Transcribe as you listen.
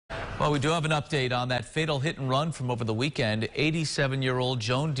Well, we do have an update on that fatal hit and run from over the weekend. 87-year-old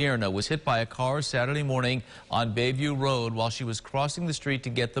Joan Dearna was hit by a car Saturday morning on Bayview Road while she was crossing the street to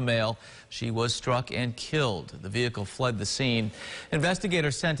get the mail. She was struck and killed. The vehicle fled the scene.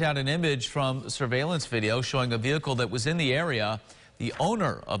 Investigators sent out an image from surveillance video showing a vehicle that was in the area. The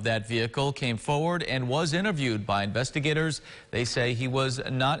owner of that vehicle came forward and was interviewed by investigators. They say he was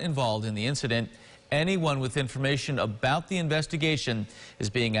not involved in the incident. Anyone with information about the investigation is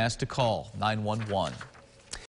being asked to call 911.